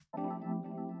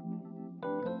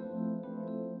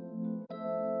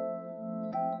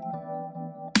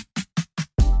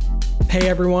Hey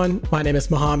everyone, my name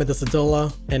is Mohammed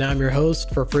Asadullah, and I'm your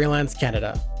host for Freelance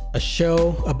Canada, a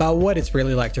show about what it's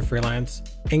really like to freelance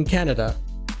in Canada.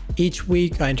 Each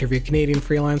week, I interview Canadian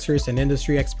freelancers and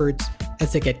industry experts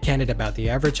as they get candid about the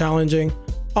ever challenging,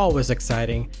 always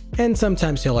exciting, and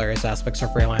sometimes hilarious aspects of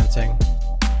freelancing.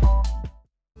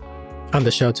 On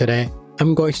the show today,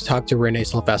 I'm going to talk to Renee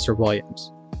Sylvester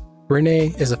Williams.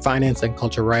 Renee is a finance and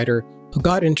culture writer who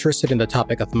got interested in the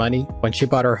topic of money when she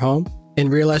bought her home and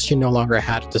realized she no longer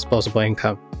had disposable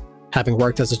income. Having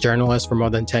worked as a journalist for more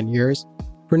than 10 years,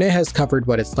 Renee has covered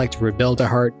what it's like to rebuild a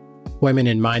heart, women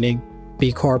in mining,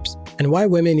 B Corps, and why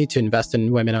women need to invest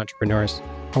in women entrepreneurs.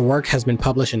 Her work has been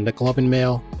published in the Globe and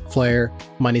Mail, Flare,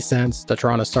 Money Sense, the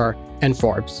Toronto Star, and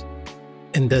Forbes.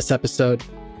 In this episode,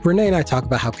 Renee and I talk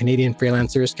about how Canadian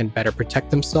freelancers can better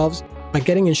protect themselves by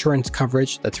getting insurance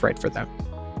coverage that's right for them.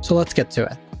 So let's get to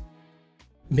it.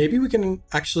 Maybe we can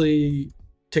actually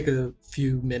take a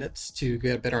few minutes to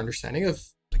get a better understanding of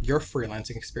your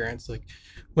freelancing experience. Like,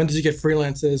 when did you get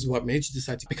freelances? What made you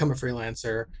decide to become a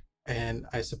freelancer? And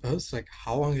I suppose,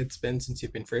 how long it's been since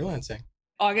you've been freelancing?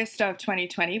 August of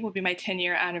 2020 will be my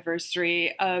 10-year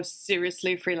anniversary of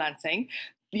seriously freelancing.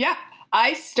 Yeah,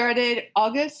 I started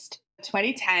August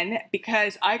 2010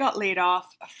 because I got laid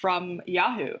off from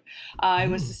Yahoo. I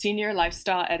was the senior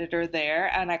lifestyle editor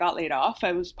there and I got laid off.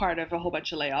 I was part of a whole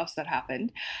bunch of layoffs that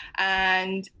happened.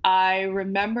 And I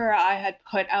remember I had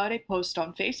put out a post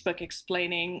on Facebook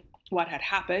explaining what had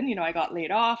happened. You know, I got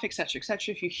laid off, et cetera, et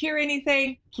cetera. If you hear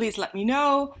anything, please let me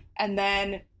know. And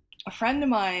then a friend of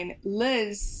mine,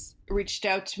 Liz, reached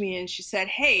out to me and she said,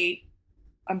 hey,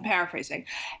 I'm paraphrasing.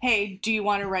 Hey, do you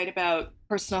want to write about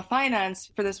personal finance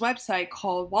for this website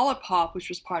called Wallapop, which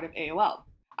was part of AOL?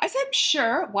 I said,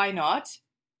 sure, why not?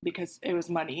 Because it was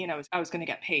money and I was going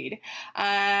to get paid.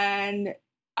 And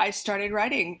I started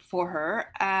writing for her.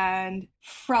 And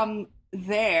from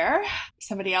there,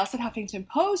 somebody else at Huffington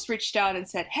Post reached out and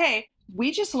said, hey, we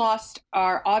just lost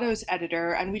our autos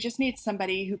editor and we just need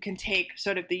somebody who can take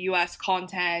sort of the US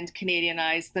content,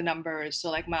 Canadianize the numbers,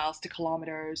 so like miles to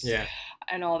kilometers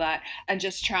and all that, and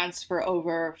just transfer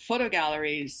over photo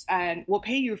galleries, and we'll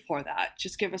pay you for that.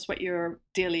 Just give us what your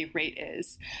daily rate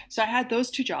is. So I had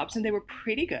those two jobs and they were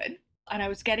pretty good. And I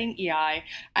was getting EI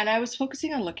and I was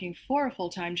focusing on looking for a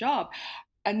full-time job.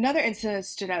 Another incident that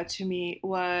stood out to me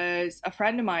was a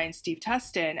friend of mine, Steve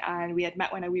Tustin, and we had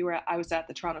met when I was at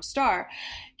the Toronto Star.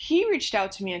 He reached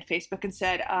out to me on Facebook and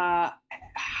said, how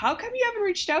come you haven't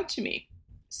reached out to me?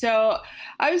 So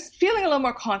I was feeling a little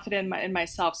more confident in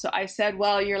myself. So I said,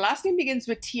 well, your last name begins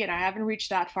with T and I haven't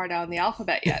reached that far down the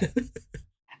alphabet yet.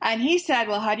 And he said,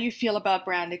 well, how do you feel about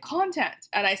branded content?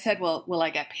 And I said, well, will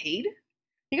I get paid?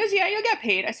 He goes, yeah, you'll get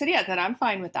paid. I said, yeah, then I'm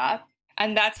fine with that.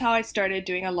 And that's how I started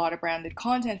doing a lot of branded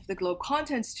content for the Globe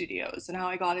Content Studios, and how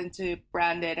I got into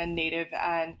branded and native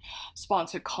and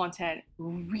sponsored content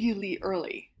really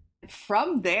early.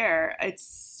 From there,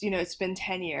 it's been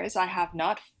 10 years. I have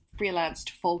not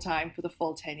freelanced full-time for the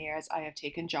full 10 years. I have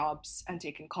taken jobs and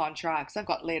taken contracts. I've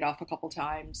got laid off a couple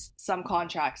times. Some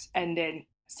contracts ended.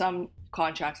 Some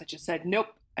contracts I just said nope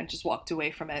and just walked away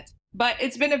from it. But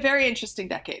it's been a very interesting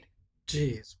decade.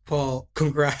 Geez, well,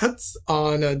 congrats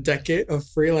on a decade of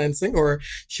freelancing, or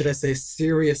should I say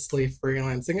seriously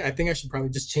freelancing? I think I should probably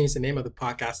just change the name of the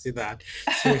podcast to that.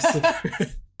 Seriously.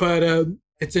 But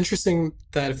it's interesting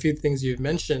that a few things you've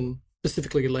mentioned,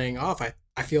 specifically laying off,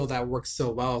 I feel that works so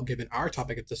well given our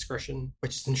topic of discussion,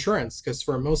 which is insurance. Because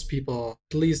for most people,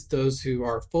 at least those who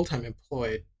are full-time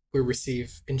employed, we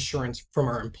receive insurance from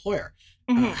our employer.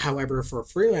 However, for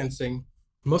freelancing,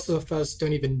 most of us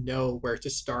don't even know where to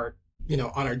start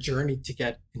on our journey to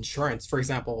get insurance. For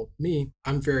example, me,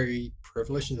 I'm very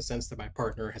privileged in the sense that my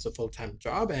partner has a full-time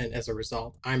job, and as a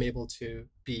result, I'm able to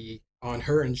be on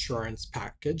her insurance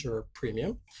package or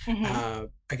premium.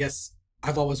 I guess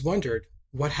I've always wondered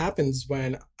what happens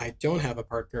when I don't have a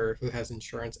partner who has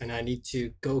insurance and I need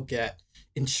to go get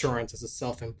insurance as a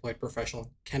self-employed professional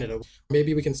in Canada.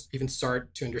 Maybe we can even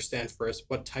start to understand first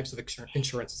what types of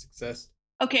insurances exist.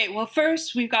 Okay, well,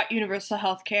 first, we've got universal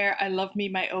healthcare. I love me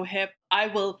my OHIP. I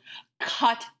will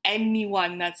cut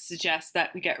anyone that suggests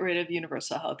that we get rid of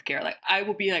universal healthcare. I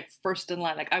will be first in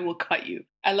line. I will cut you.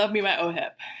 I love me my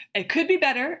OHIP. It could be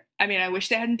better. I mean, I wish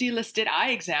they hadn't delisted eye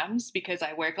exams because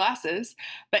I wear glasses.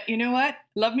 But you know what?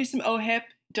 Love me some OHIP.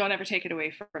 Don't ever take it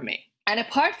away from me. And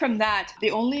apart from that,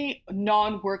 the only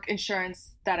non-work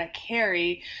insurance that I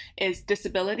carry is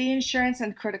disability insurance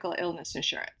and critical illness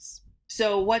insurance.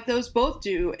 So what those both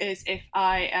do is if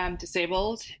I am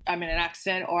disabled, I'm in an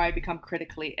accident, or I become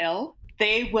critically ill,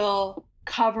 they will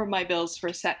cover my bills for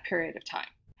a set period of time.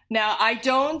 Now, I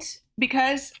don't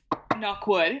Because, knock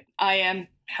wood, I am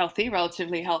healthy,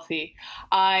 relatively healthy.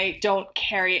 I don't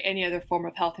carry any other form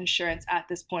of health insurance at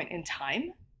this point in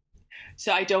time.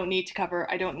 So I don't need to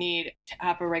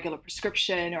have a regular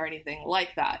prescription or anything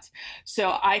like that.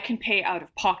 So I can pay out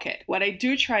of pocket. What I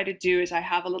do try to do is I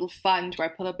have a little fund where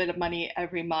I put a bit of money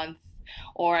every month,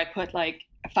 or I put like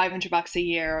 $500 a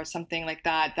year or something like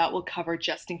that. That will cover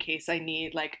just in case I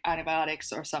need like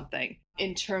antibiotics or something.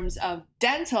 In terms of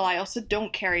dental, I also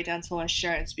don't carry dental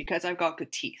insurance because I've got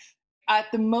good teeth. At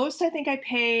the most, I think I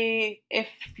pay, if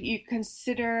you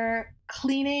consider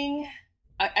cleaning,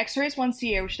 x-rays once a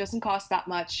year, which doesn't cost that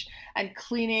much, and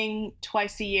cleaning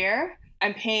twice a year,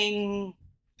 I'm paying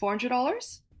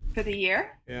 $400 for the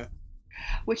year. Yeah.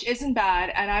 Which isn't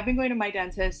bad. And I've been going to my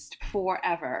dentist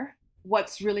forever.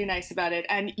 What's really nice about it,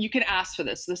 and you can ask for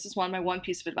this. This is my one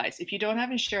piece of advice. If you don't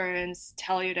have insurance,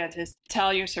 tell your dentist,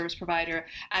 tell your service provider.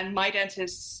 And my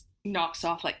dentist knocks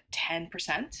off like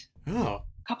 10%. Oh.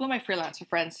 A couple of my freelancer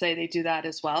friends say they do that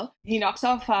as well. He knocks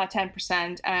off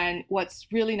 10%. And what's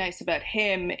really nice about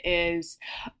him is,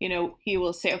 he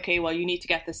will say, okay, well, you need to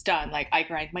get this done. Like I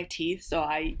grind my teeth, so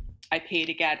I pay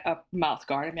to get a mouth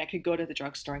guard. I mean, I could go to the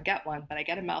drugstore and get one, but I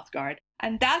get a mouth guard.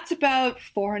 And that's about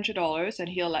 $400, and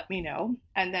he'll let me know.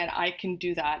 And then I can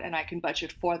do that, and I can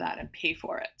budget for that and pay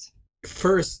for it.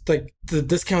 First, like the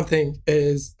discount thing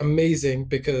is amazing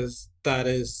because that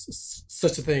is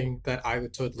such a thing that I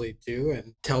would totally do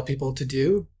and tell people to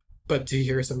do. But to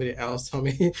hear somebody else tell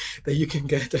me that you can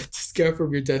get a discount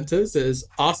from your dentist is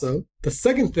awesome. The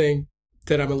second thing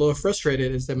that I'm a little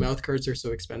frustrated is that mouth guards are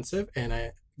so expensive, and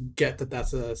I get that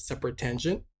that's a separate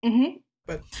tangent. Mm-hmm.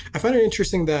 But I find it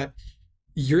interesting that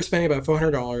you're spending about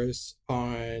 $400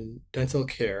 on dental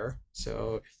care.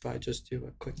 So if I just do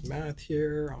a quick math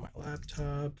here on my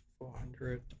laptop,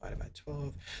 400 divided by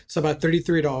 12, so about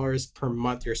 $33 per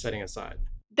month you're setting aside.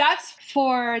 That's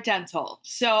for dental.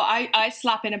 So I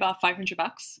slap in about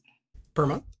 $500 per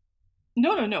month.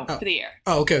 No, for the year.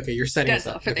 Oh, okay. You're setting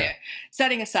dental aside. For the year.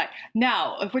 Setting aside.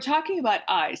 Now, if we're talking about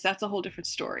eyes, that's a whole different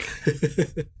story.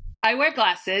 I wear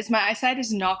glasses. My eyesight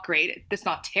is not great. It's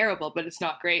not terrible, but it's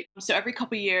not great. So every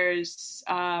couple of years,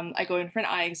 I go in for an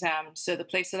eye exam. So the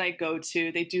place that I go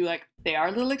to, they are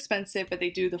a little expensive, but they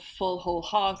do the full whole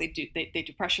hog. They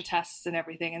do pressure tests and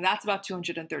everything. And that's about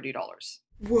 $230.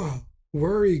 Whoa.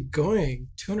 Where are you going?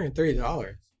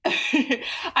 $230.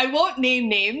 I won't name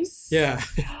names. Yeah.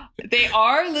 They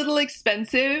are a little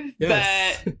expensive,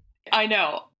 yes. But I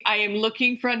know. I am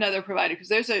looking for another provider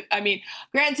because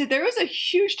granted, there is a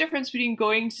huge difference between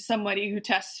going to somebody who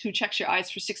checks your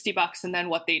eyes for $60 and then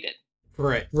what they did.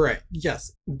 Right.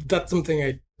 Yes. That's something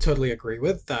I totally agree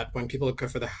with, that when people go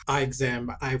for the eye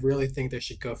exam, I really think they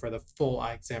should go for the full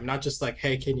eye exam, not just like,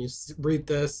 hey, can you read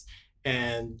this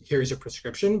and here's your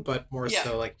prescription, but more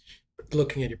so like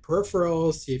looking at your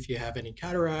peripherals, see if you have any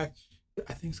cataract.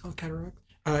 I think it's called cataract.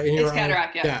 It's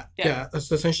cataract, yeah.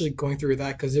 So essentially going through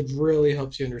that, because it really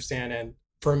helps you understand. And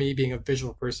for me, being a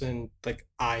visual person, like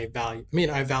I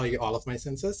value all of my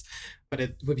senses, but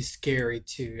it would be scary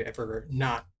to ever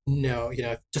not know,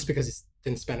 just because you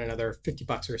didn't spend another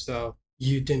 $50 or so,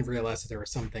 you didn't realize that there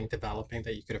was something developing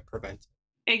that you could have prevented.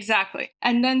 Exactly.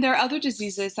 And then there are other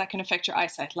diseases that can affect your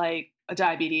eyesight, like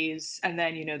diabetes, and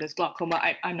then, there's glaucoma.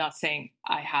 I'm not saying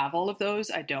I have all of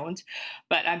those. I don't.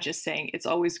 But I'm just saying it's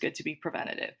always good to be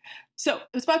preventative. So it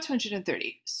was about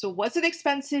 $230. So was it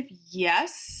expensive?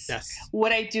 Yes.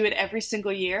 Would I do it every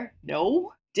single year?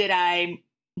 No. Did I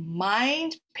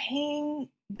mind paying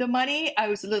the money? I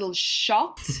was a little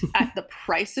shocked at the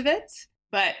price of it.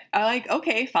 But I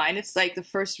okay, fine. It's like the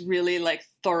first really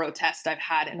thorough test I've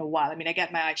had in a while. I mean, I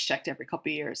get my eyes checked every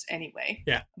couple of years anyway.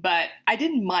 Yeah. But I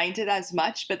didn't mind it as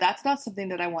much, but that's not something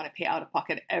that I want to pay out of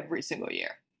pocket every single year.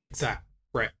 Exactly.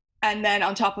 Right. And then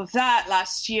on top of that,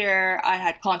 last year I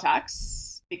had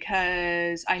contacts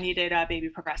because I needed baby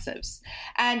progressives.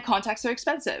 And contacts are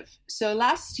expensive. So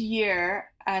last year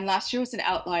was an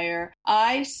outlier,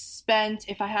 I spent,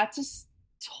 if I had to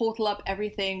total up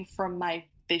everything from my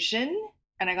vision,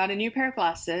 and I got a new pair of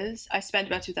glasses, I spent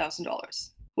about $2,000,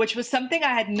 which was something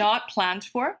I had not planned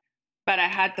for, but I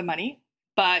had the money.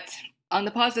 But on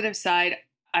the positive side,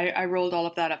 I rolled all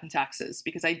of that up in taxes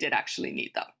because I did actually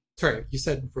need them. Sorry, you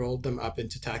said rolled them up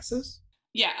into taxes?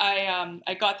 Yeah,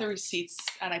 I got the receipts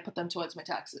and I put them towards my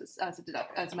taxes as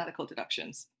medical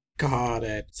deductions. Got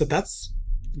it. So that's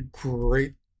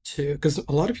great too, because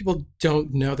a lot of people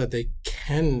don't know that they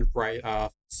can write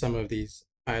off some of these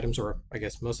items, or I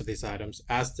guess most of these items,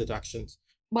 as deductions.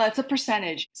 Well, it's a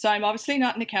percentage. So I'm obviously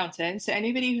not an accountant. So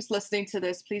anybody who's listening to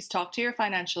this, please talk to your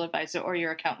financial advisor or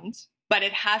your accountant. But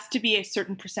it has to be a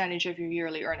certain percentage of your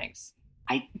yearly earnings.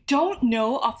 I don't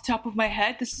know off the top of my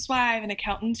head. This is why I have an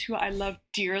accountant who I love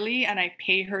dearly and I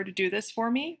pay her to do this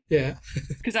for me. Yeah.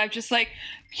 Because I'm just like,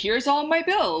 here's all my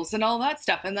bills and all that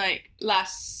stuff. And like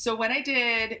so when I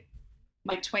did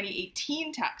my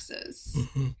 2018 taxes,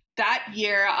 that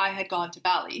year I had gone to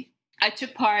Bali. I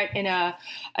took part in a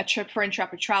trip for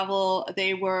Intrepid Travel.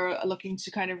 They were looking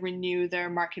to kind of renew their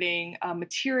marketing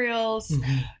materials.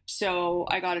 So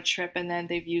I got a trip and then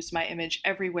they've used my image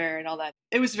everywhere and all that.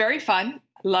 It was very fun.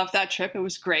 Loved that trip. It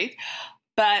was great.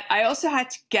 But I also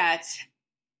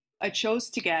I chose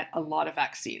to get a lot of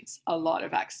vaccines.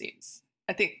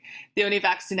 I think the only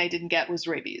vaccine I didn't get was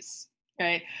rabies,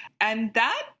 right? And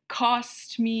that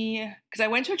cost me, because I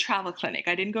went to a travel clinic.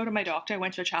 I didn't go to my doctor. I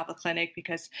went to a travel clinic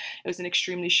because it was an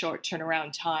extremely short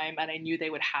turnaround time and I knew they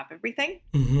would have everything.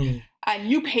 And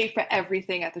you pay for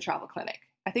everything at the travel clinic.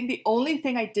 I think the only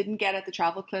thing I didn't get at the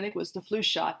travel clinic was the flu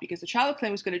shot because the travel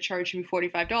clinic was going to charge me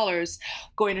 $45.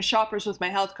 Going to Shoppers with my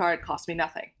health card cost me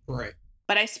nothing. Right.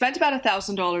 But I spent about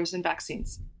 $1,000 in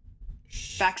vaccines.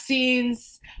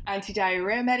 Vaccines,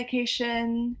 anti-diarrhea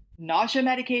medication, nausea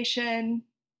medication.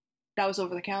 That was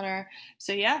over the counter.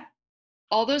 So yeah,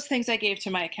 all those things I gave to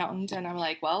my accountant and I'm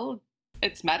like, well,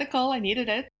 it's medical. I needed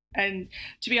it. And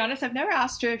to be honest, I've never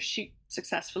asked her if she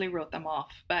successfully wrote them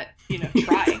off, but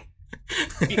try.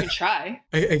 You can try.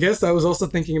 I guess I was also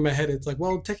thinking in my head, it's like,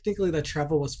 well, technically that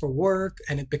travel was for work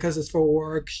and because it's for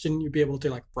work, shouldn't you be able to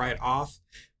like write off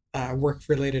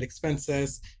work-related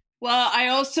expenses? Well, I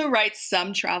also write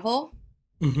some travel.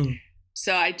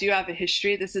 So I do have a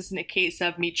history. This isn't a case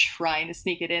of me trying to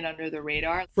sneak it in under the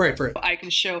radar. Right. I can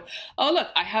show, oh, look,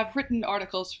 I have written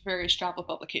articles for various travel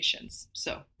publications.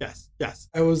 So Yes.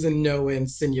 I was in no way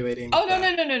insinuating. Oh, no.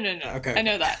 Okay. I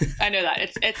know that.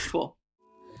 It's cool.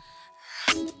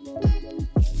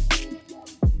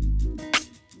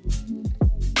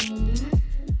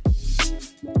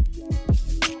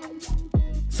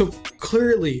 So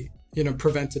clearly,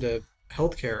 preventative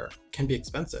healthcare can be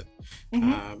expensive.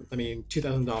 I mean,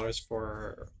 $2,000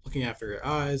 for looking after your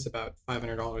eyes, about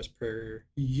 $500 per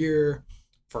year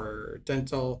for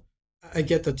dental. I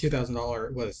get the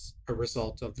 $2,000 was a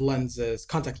result of lenses,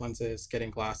 contact lenses,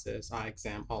 getting glasses, eye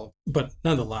exam, but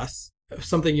nonetheless,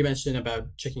 something you mentioned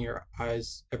about checking your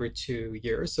eyes every 2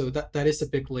 years. So that is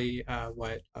typically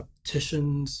what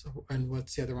opticians and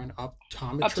what's the other one?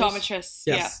 Optometrists.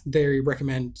 Yes, they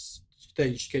recommend that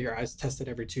you should get your eyes tested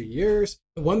every 2 years.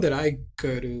 The one that I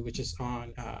go to, which is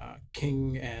on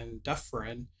King and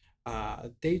Dufferin,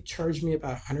 they charge me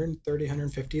about $130,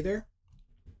 $150 there.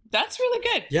 That's really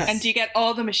good. Yes. And do you get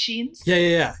all the machines?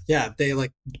 Yeah. They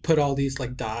like put all these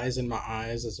like dyes in my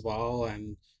eyes as well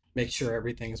and make sure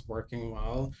everything's working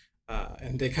well.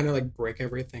 And they kind of like break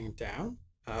everything down,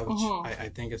 which I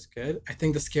think is good. I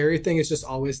think the scary thing is just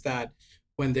always that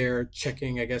when they're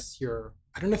checking, I guess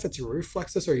I don't know if it's your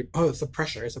reflexes or it's the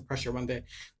pressure. It's the pressure when they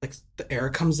like the air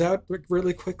comes out like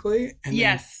really quickly. And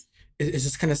yes, it's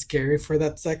just kind of scary for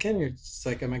that second. You're just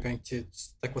like, am I going to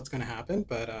like what's going to happen?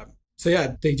 But so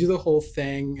yeah, they do the whole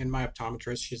thing. And my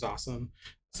optometrist, she's awesome.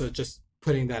 So just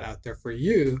putting that out there for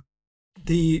you.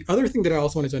 The other thing that I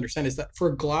also wanted to understand is that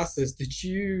for glasses, did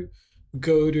you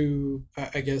go to,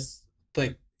 I guess,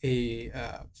 like a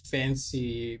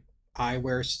fancy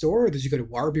eyewear store? Or did you go to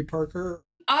Warby Parker?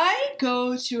 I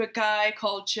go to a guy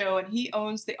called Joe and he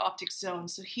owns the Optic Zone.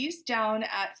 So he's down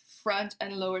at Front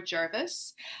and Lower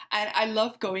Jarvis. And I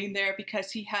love going there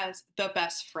because he has the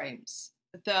best frames.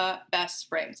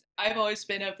 I've always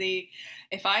been of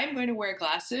if I am going to wear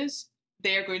glasses,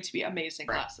 they are going to be amazing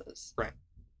glasses. Right.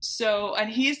 So, and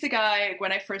he's the guy,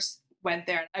 when I first went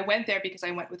there, I went there because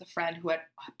I went with a friend who had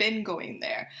been going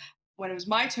there. When it was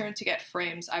my turn to get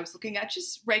frames, I was looking at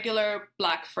just regular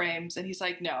black frames and he's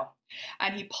like, no.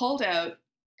 And he pulled out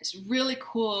this really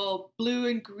cool blue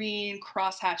and green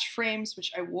crosshatch frames,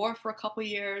 which I wore for a couple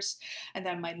years. And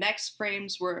then my next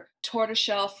frames were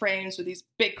tortoiseshell frames with these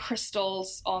big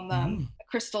crystals on them,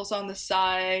 crystals on the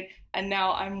side. And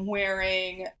now I'm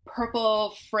wearing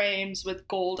purple frames with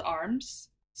gold arms.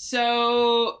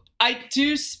 So I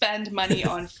do spend money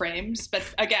on frames, but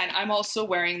again, I'm also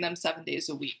wearing them 7 days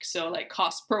a week. So like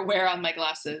cost per wear on my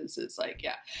glasses is like,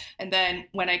 yeah. And then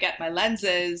when I get my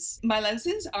lenses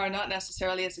are not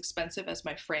necessarily as expensive as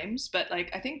my frames, but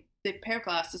like I think the pair of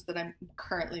glasses that I'm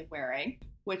currently wearing,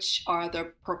 which are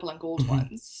the purple and gold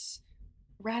ones,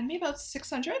 ran me about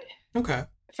 $600. Okay.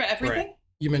 For everything. Right.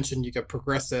 You mentioned you get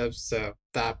progressive, so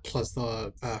that plus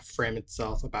the frame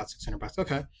itself, about $600.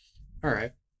 Okay. All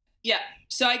right. Yeah.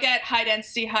 So I get high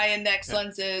density, high index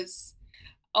lenses,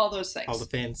 all those things. All the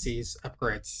fancies,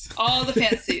 upgrades. All the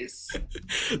fancies.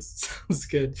 Sounds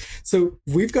good. So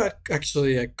we've got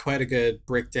actually quite a good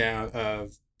breakdown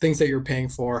of things that you're paying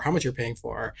for, how much you're paying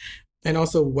for, and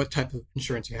also what type of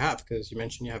insurance you have, because you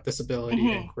mentioned you have disability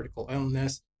and Hmm. critical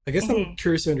illness. I guess I'm Hmm.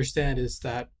 curious to understand is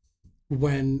that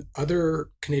when other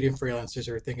Canadian freelancers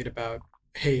are thinking about,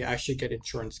 hey, I should get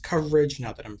insurance coverage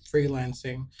now that I'm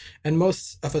freelancing, and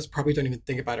most of us probably don't even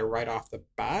think about it right off the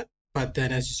bat. But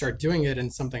then as you start doing it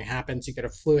and something happens, you get a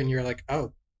flu and you're like,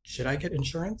 oh, should I get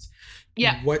insurance?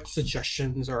 Yeah. What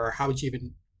suggestions or how would you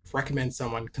even recommend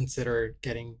someone consider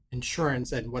getting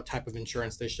insurance and what type of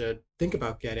insurance they should think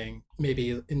about getting,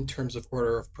 maybe in terms of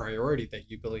order of priority that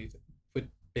you believe would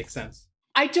make sense?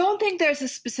 I don't think there's a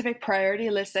specific priority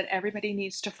list that everybody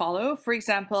needs to follow. For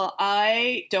example,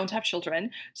 I don't have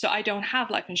children, so I don't have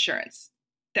life insurance.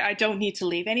 I don't need to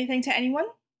leave anything to anyone.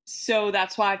 So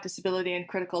that's why I have disability and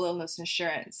critical illness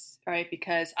insurance, right?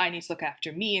 Because I need to look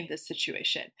after me in this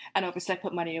situation. And obviously, I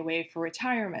put money away for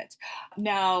retirement.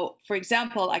 Now, for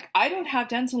example, like I don't have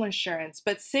dental insurance,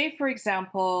 but say, for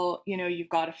example, you've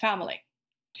got a family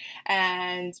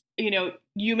and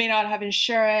you may not have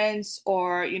insurance,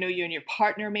 or you and your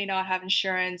partner may not have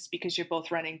insurance because you're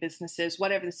both running businesses,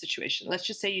 whatever the situation. Let's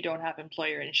just say you don't have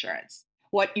employer insurance.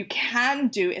 What you can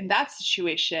do in that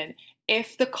situation,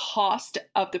 if the cost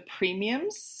of the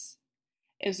premiums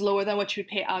is lower than what you would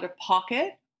pay out of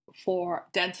pocket for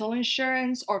dental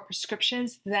insurance or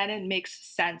prescriptions, then it makes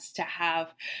sense to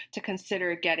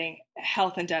consider getting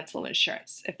health and dental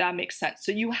insurance, if that makes sense.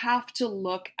 So you have to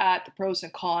look at the pros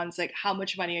and cons, like how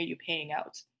much money are you paying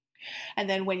out? And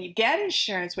then when you get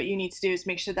insurance, what you need to do is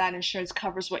make sure that insurance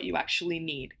covers what you actually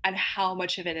need and how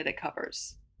much of it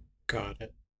covers. Got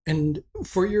it. And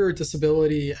for your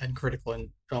disability and critical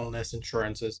illness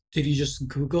insurances, did you just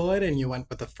Google it and you went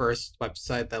with the first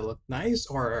website that looked nice,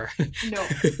 or? No.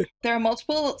 There are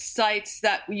multiple sites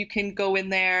that you can go in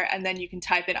there and then you can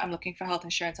type in, I'm looking for health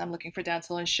insurance, I'm looking for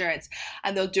dental insurance,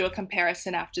 and they'll do a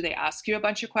comparison after they ask you a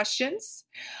bunch of questions.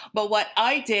 But what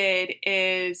I did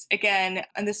is, again,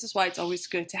 and this is why it's always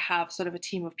good to have sort of a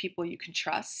team of people you can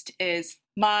trust, is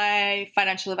my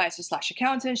financial advisor slash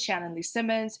accountant, Shannon Lee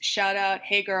Simmons, shout out,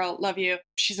 hey girl, love you.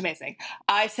 She's amazing.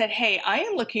 I said, hey, I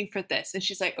am looking for this. And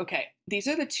she's like, okay, these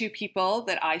are the two people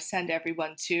that I send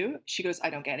everyone to. She goes, I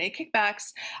don't get any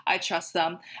kickbacks. I trust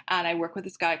them. And I work with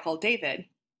this guy called David.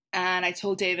 And I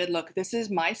told David, look, this is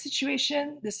my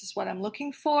situation. This is what I'm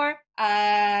looking for.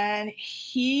 And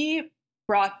he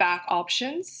brought back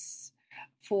options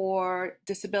for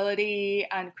disability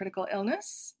and critical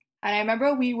illness. And I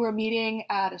remember we were meeting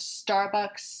at a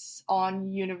Starbucks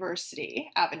on University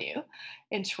Avenue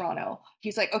in Toronto.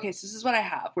 He's like, okay, so this is what I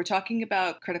have. We're talking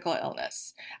about critical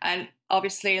illness. And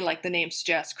obviously, like the name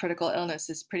suggests, critical illness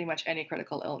is pretty much any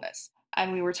critical illness.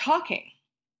 And we were talking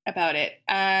about it.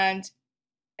 And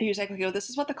he was like, okay, well, this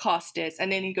is what the cost is.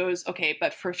 And then he goes, okay,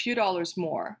 but for a few dollars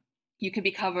more, you can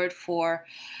be covered for,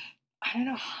 I don't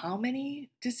know how many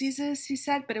diseases he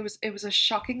said, but it was a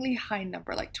shockingly high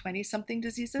number, like 20 something Hmm.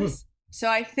 diseases. So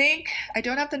I think I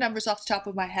don't have the numbers off the top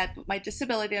of my head, but my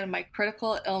disability and my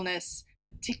critical illness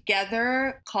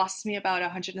together costs me about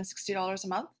 $160 a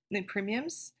month in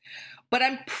premiums, but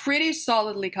I'm pretty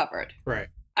solidly covered. Right.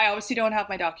 I obviously don't have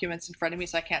my documents in front of me,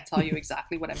 so I can't tell you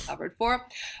exactly what I'm covered for,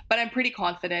 but I'm pretty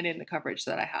confident in the coverage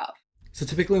that I have. So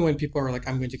typically when people are like,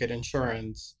 I'm going to get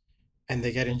insurance and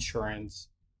they get insurance,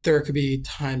 there could be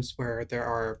times where there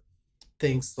are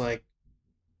things like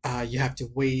you have to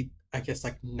wait, I guess,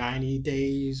 like 90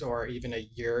 days or even a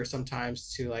year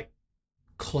sometimes to like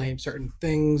claim certain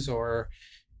things, or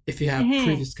if you have Hmm.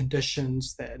 previous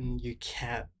conditions, then you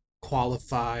can't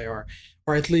qualify, or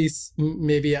at least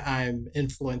maybe I'm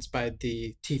influenced by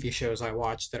the TV shows I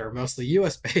watch that are mostly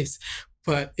US based.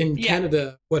 But in Yeah.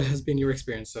 Canada, what has been your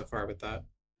experience so far with that?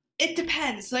 It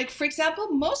depends. Like, for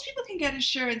example, most people can get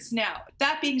insurance now.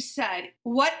 That being said,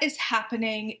 what is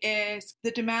happening is the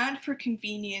demand for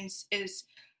convenience is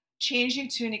changing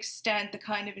to an extent the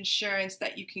kind of insurance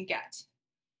that you can get.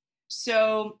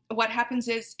 So what happens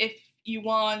is if you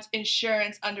want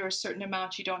insurance under a certain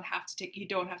amount, you don't have to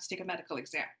take a medical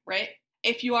exam, right?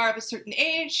 If you are of a certain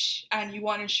age and you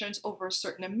want insurance over a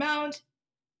certain amount,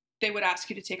 they would ask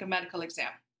you to take a medical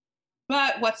exam.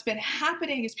 But what's been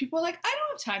happening is people are like, I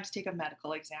don't have time to take a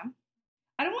medical exam.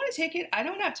 I don't want to take it. I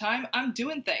don't have time. I'm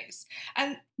doing things.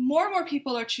 And more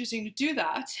people are choosing to do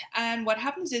that. And what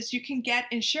happens is you can get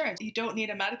insurance. You don't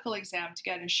need a medical exam to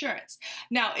get insurance.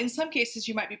 Now, in some cases,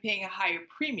 you might be paying a higher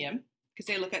premium because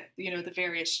they look at, the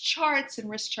various charts and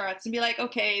risk charts and be like,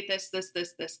 okay, this.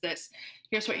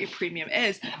 Here's what your premium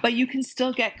is. But you can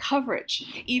still get coverage,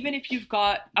 even if you've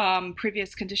got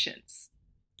previous conditions.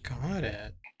 Got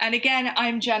it. And again,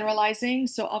 I'm generalizing.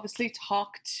 So obviously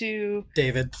talk to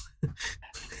David.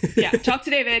 talk to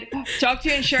David, talk to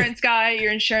your insurance guy,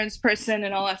 your insurance person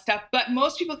and all that stuff. But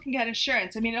most people can get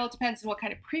insurance. I mean, it all depends on what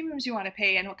kind of premiums you want to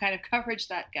pay and what kind of coverage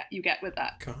that you get with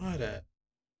that. Got it.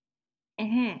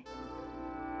 Mm-hmm.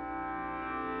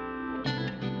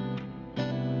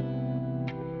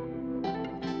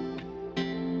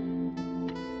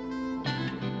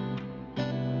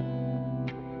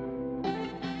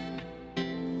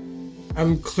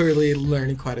 I'm clearly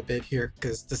learning quite a bit here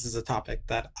because this is a topic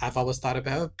that I've always thought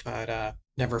about, but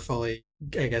never fully,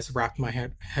 I guess, wrapped my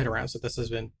head around. So this has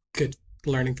been good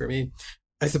learning for me.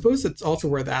 I suppose it's also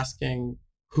worth asking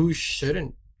who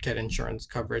shouldn't get insurance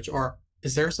coverage, or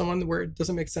is there someone where it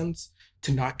doesn't make sense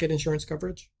to not get insurance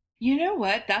coverage? You know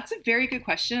what? That's a very good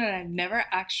question, and I've never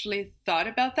actually thought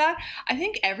about that. I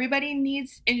think everybody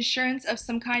needs insurance of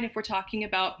some kind if we're talking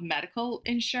about medical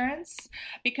insurance,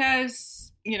 because,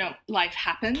 life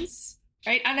happens,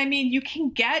 right? And I mean, you can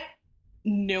get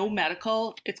no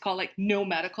medical, it's called like no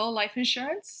medical life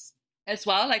insurance as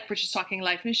well. Like we're just talking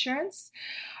life insurance,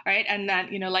 right? And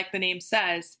that, like the name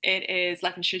says, it is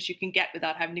life insurance you can get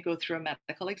without having to go through a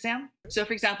medical exam. So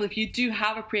for example, if you do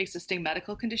have a pre-existing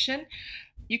medical condition,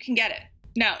 you can get it.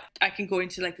 Now, I can go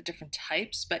into like the different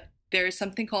types, but there is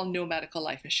something called no medical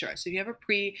life insurance. So if you have a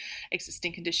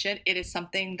pre-existing condition, it is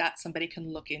something that somebody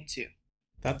can look into.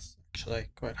 That's actually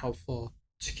quite helpful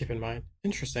to keep in mind.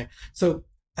 Interesting. So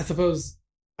I suppose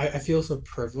I feel so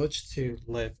privileged to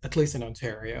live, at least in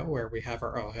Ontario, where we have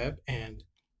our OHIP, and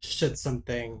should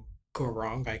something go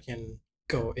wrong, I can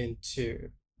go into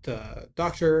the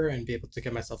doctor and be able to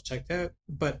get myself checked out.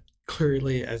 But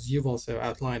clearly, as you've also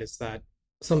outlined, is that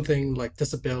something like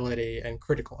disability and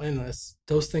critical illness,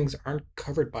 those things aren't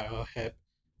covered by OHIP.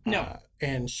 No.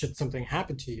 And should something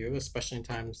happen to you, especially in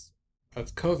times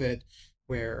of COVID,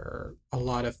 where a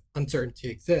lot of uncertainty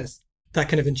exists, that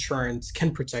kind of insurance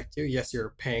can protect you. Yes,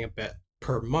 you're paying a bit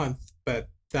per month, but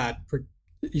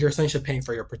you're essentially paying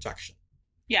for your protection.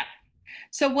 Yeah.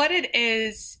 So what it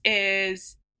is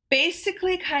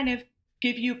basically kind of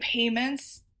give you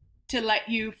payments to let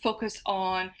you focus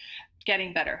on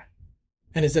getting better.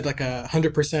 And is it like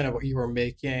 100% of what you were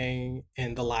making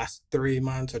in the last 3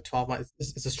 months or 12 months?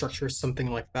 Is the structure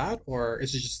something like that? Or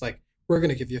is it just like, we're going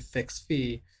to give you a fixed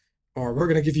fee, or we're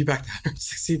going to give you back the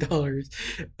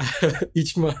 $160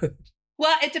 each month?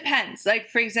 Well, it depends. Like,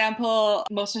 for example,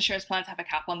 most insurance plans have a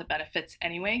cap on the benefits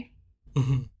anyway.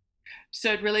 Mm-hmm.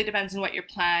 So it really depends on what your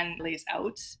plan lays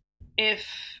out. If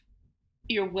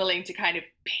you're willing to kind of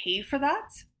pay for that.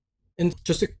 And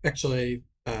just to actually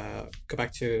go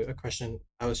back to a question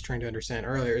I was trying to understand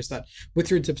earlier, is that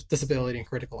with your disability and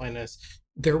critical illness,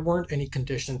 there weren't any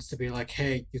conditions to be like,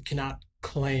 hey, you cannot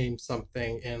claim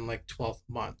something in like 12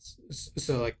 months.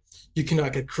 So like you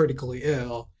cannot get critically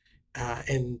ill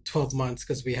in 12 months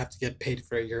because we have to get paid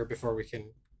for a year before we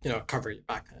can, cover you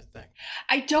back, kind of thing.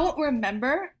 I don't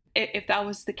remember if that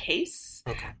was the case.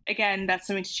 Okay. Again, that's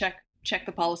something to check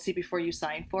the policy before you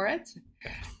sign for it.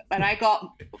 Okay. But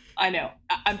I know,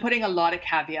 I'm putting a lot of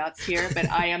caveats here, but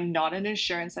I am not an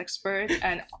insurance expert,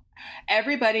 and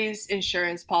everybody's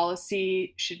insurance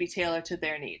policy should be tailored to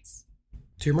their needs.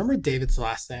 Do you remember David's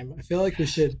last name? I feel like we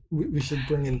should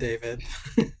bring in David.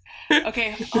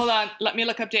 Okay, hold on. Let me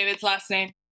look up David's last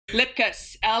name.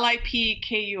 Lipkus,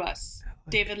 Lipkus.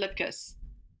 David Lipkus.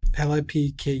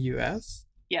 Lipkus?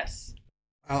 Yes.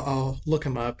 I'll look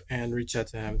him up and reach out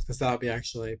to him, because that would be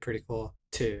actually pretty cool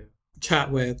to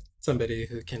chat with somebody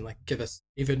who can like give us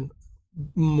even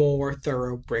more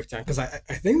thorough breakdown, because I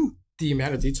think the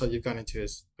amount of detail you've gone into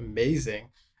is amazing.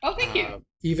 Oh, thank you.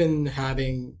 Even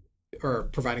having or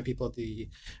providing people the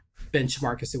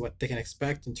benchmark as to what they can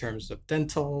expect in terms of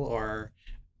dental or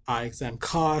eye exam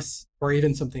costs, or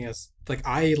even something as like,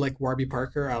 I like Warby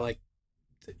Parker. I like,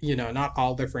 not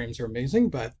all their frames are amazing,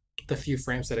 but the few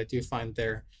frames that I do find,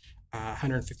 they're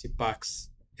 $150,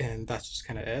 and that's just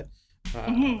kind of it,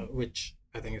 which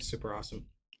I think is super awesome.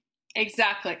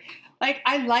 Exactly. Like,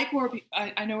 I like Warby.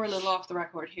 I know we're a little off the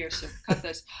record here, so cut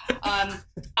this.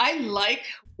 I like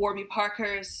Warby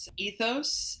Parker's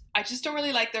ethos. I just don't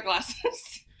really like their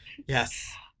glasses.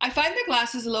 Yes. I find their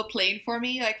glasses a little plain for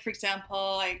me. Like, for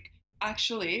example,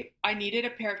 actually, I needed a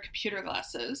pair of computer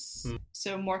glasses,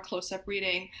 so more close-up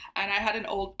reading, and I had an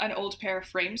old pair of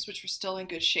frames which were still in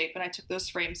good shape, and I took those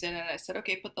frames in and I said,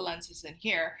 okay, put the lenses in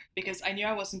here, because I knew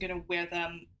I wasn't going to wear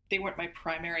them. They weren't my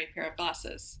primary pair of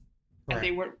glasses, and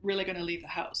They weren't really going to leave the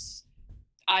house.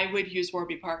 I would use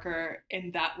Warby Parker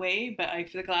in that way, but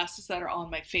for the glasses that are on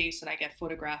my face and I get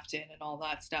photographed in and all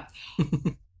that stuff,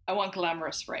 I want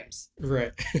glamorous frames.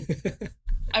 Right.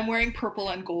 I'm wearing purple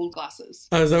and gold glasses.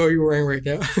 Oh, is that what you're wearing right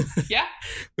now? Yeah.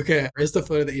 Okay. Here's the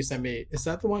photo that you sent me. Is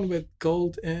that the one with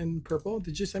gold and purple?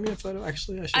 Did you send me a photo?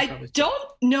 Actually, I should probably check. Don't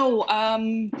know.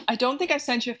 I don't think I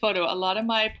sent you a photo. A lot of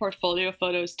my portfolio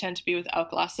photos tend to be without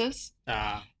glasses.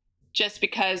 Just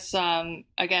because,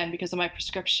 again, because of my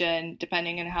prescription,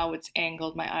 depending on how it's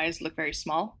angled, my eyes look very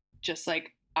small. Just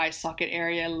like eye socket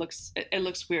area looks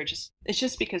weird. It's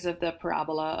just because of the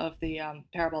parabola of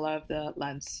the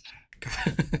lens.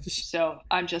 So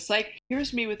I'm just like,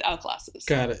 here's me without glasses.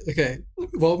 Got it. Okay.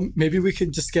 Well, maybe we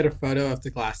could just get a photo of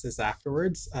the glasses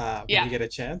afterwards when we get a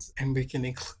chance, and we can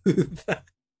include that.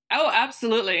 Oh,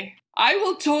 absolutely. I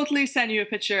will totally send you a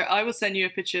picture. I will send you a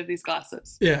picture of these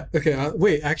glasses. Yeah. Okay.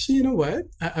 Wait, actually, you know what?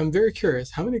 I'm very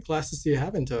curious. How many glasses do you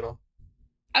have in total?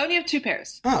 I only have 2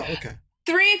 pairs. Oh, okay.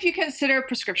 3 if you consider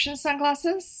prescription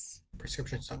sunglasses.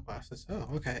 Prescription sunglasses. Oh,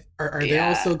 okay. Are they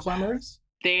also glamorous?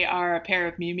 They are a pair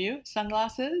of Miu Miu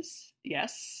sunglasses.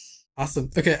 Yes. Awesome.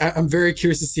 Okay. I'm very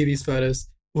curious to see these photos.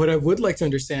 What I would like to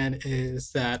understand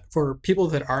is that for people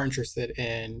that are interested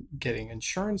in getting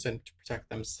insurance and to protect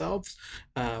themselves,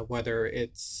 whether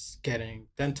it's getting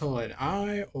dental and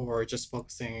eye or just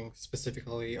focusing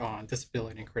specifically on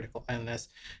disability and critical illness,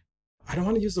 I don't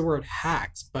want to use the word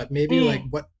hacks, but maybe like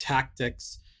what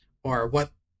tactics or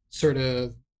what sort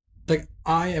of, like,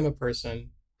 I am a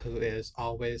person who is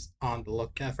always on the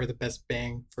lookout for the best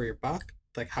bang for your buck.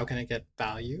 Like, how can I get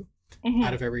value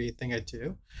out of everything I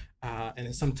do? And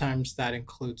then sometimes that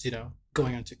includes,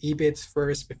 going onto eBay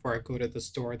first before I go to the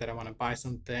store that I want to buy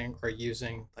something, or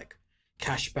using like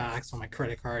cashbacks on my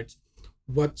credit cards.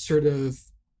 What sort of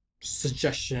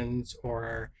suggestions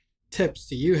or tips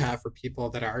do you have for people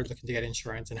that are looking to get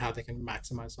insurance and how they can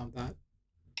maximize on that?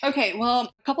 Okay,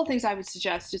 well, a couple things I would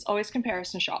suggest is always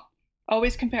comparison shop.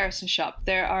 Always comparison shop.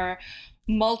 There are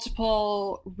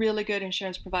multiple really good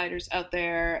insurance providers out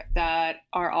there that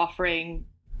are offering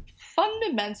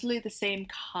fundamentally the same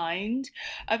kind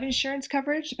of insurance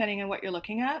coverage, depending on what you're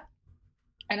looking at.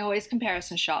 And always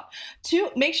comparison shop.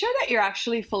 2, make sure that you're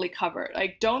actually fully covered.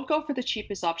 Like, don't go for the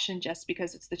cheapest option just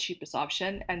because it's the cheapest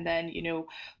option, and then,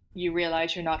 you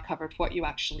realize you're not covered for what you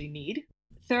actually need.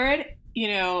 3rd,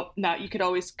 now you could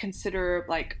always consider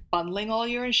like bundling all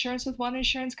your insurance with one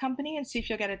insurance company and see if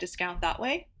you'll get a discount that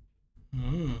way.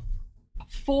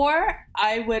 4,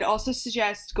 I would also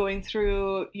suggest going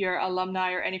through your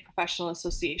alumni or any professional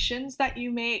associations that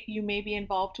you may be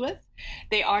involved with.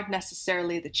 They aren't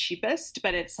necessarily the cheapest,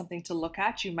 but it's something to look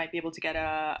at. You might be able to get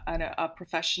a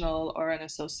professional or an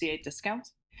associate discount.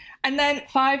 And then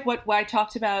 5, what I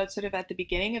talked about sort of at the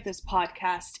beginning of this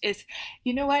podcast is,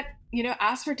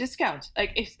 ask for discount.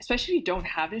 Like, especially if you don't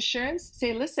have insurance,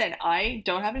 say, listen, I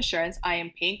don't have insurance. I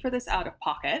am paying for this out of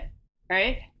pocket,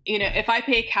 right? If I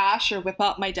pay cash or whip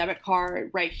out my debit card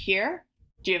right here,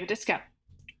 do you have a discount?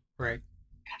 Right.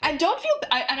 And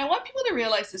I want people to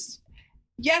realize this.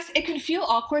 Yes, it can feel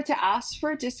awkward to ask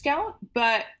for a discount,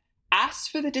 but ask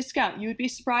for the discount. You would be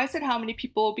surprised at how many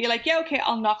people will be like, yeah, okay,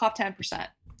 I'll knock off 10%.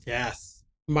 Yes.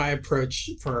 My approach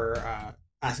for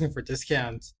asking for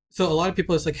discounts. So a lot of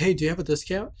people is like, hey, do you have a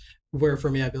discount? Where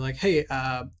for me, I'd be like, hey,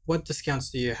 what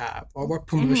discounts do you have? Or what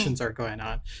promotions are going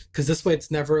on? Because this way, it's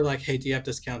never like, hey, do you have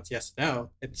discounts? Yes, no.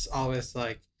 It's always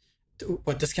like,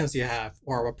 what discounts do you have?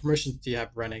 Or what promotions do you have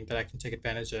running that I can take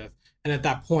advantage of? And at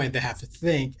that point, they have to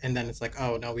think. And then it's like,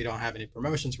 oh, no, we don't have any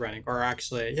promotions running. Or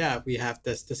actually, yeah, we have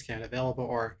this discount available.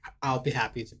 Or I'll be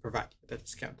happy to provide you with a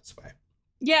discount this way.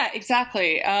 Yeah,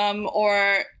 exactly.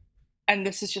 And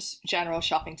this is just general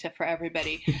shopping tip for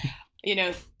everybody.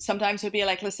 Sometimes it would be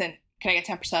like, listen, can I get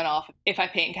 10% off if I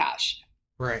pay in cash?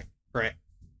 Right.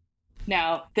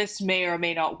 Now, this may or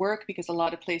may not work because a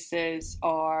lot of places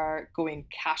are going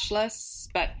cashless,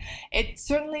 but it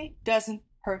certainly doesn't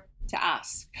hurt to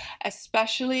ask,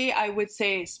 especially, I would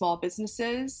say, small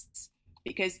businesses,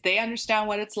 because they understand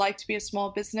what it's like to be a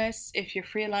small business. If you're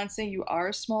freelancing, you are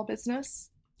a small business.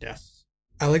 Yes.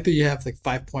 I like that you have like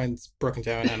 5 points broken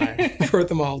down, and I wrote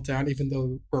them all down, even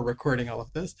though we're recording all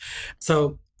of this.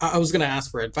 So I was going to ask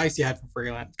for advice you had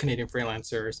for Canadian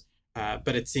freelancers,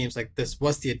 but it seems like this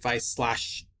was the advice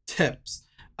 / tips.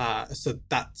 So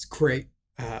that's great.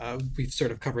 We've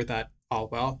sort of covered that all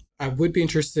well. I would be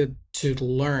interested to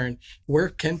learn, where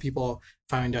can people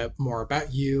find out more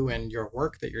about you and your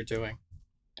work that you're doing?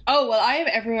 Oh, well, I am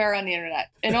everywhere on the internet.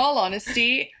 In all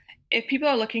honesty, if people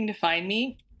are looking to find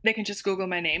me, they can just Google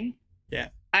my name. Yeah.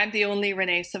 I'm the only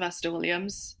Renee Sylvester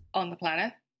Williams on the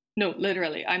planet. No,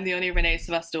 literally, I'm the only Renee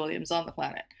Sylvester Williams on the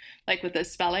planet. Like, with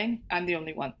this spelling, I'm the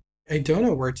only one. I don't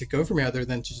know where to go from here other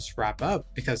than to just wrap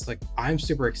up, because like I'm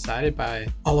super excited by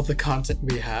all of the content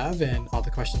we have and all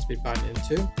the questions we've gotten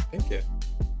into. Thank you.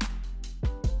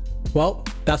 Well,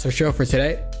 that's our show for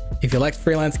today. If you liked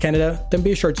Freelance Canada, then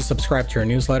be sure to subscribe to our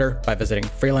newsletter by visiting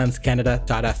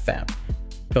freelancecanada.fm.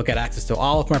 You'll get access to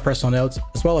all of my personal notes,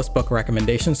 as well as book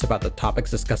recommendations about the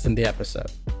topics discussed in the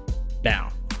episode.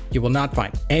 Now, you will not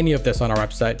find any of this on our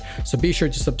website, so be sure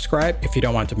to subscribe if you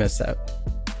don't want to miss out.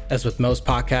 As with most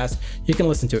podcasts, you can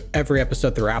listen to every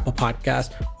episode through Apple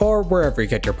Podcasts or wherever you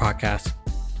get your podcasts.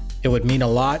 It would mean a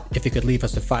lot if you could leave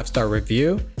us a 5-star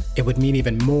review. It would mean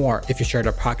even more if you shared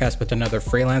our podcast with another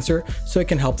freelancer so it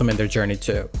can help them in their journey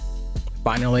too.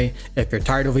 Finally, if you're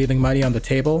tired of leaving money on the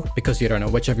table because you don't know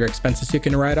which of your expenses you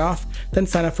can write off, then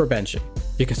sign up for Benji.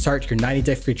 You can start your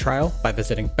 90-day free trial by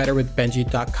visiting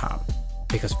betterwithbenji.com,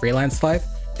 because freelance life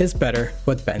is better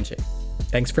with Benji.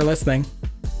 Thanks for listening.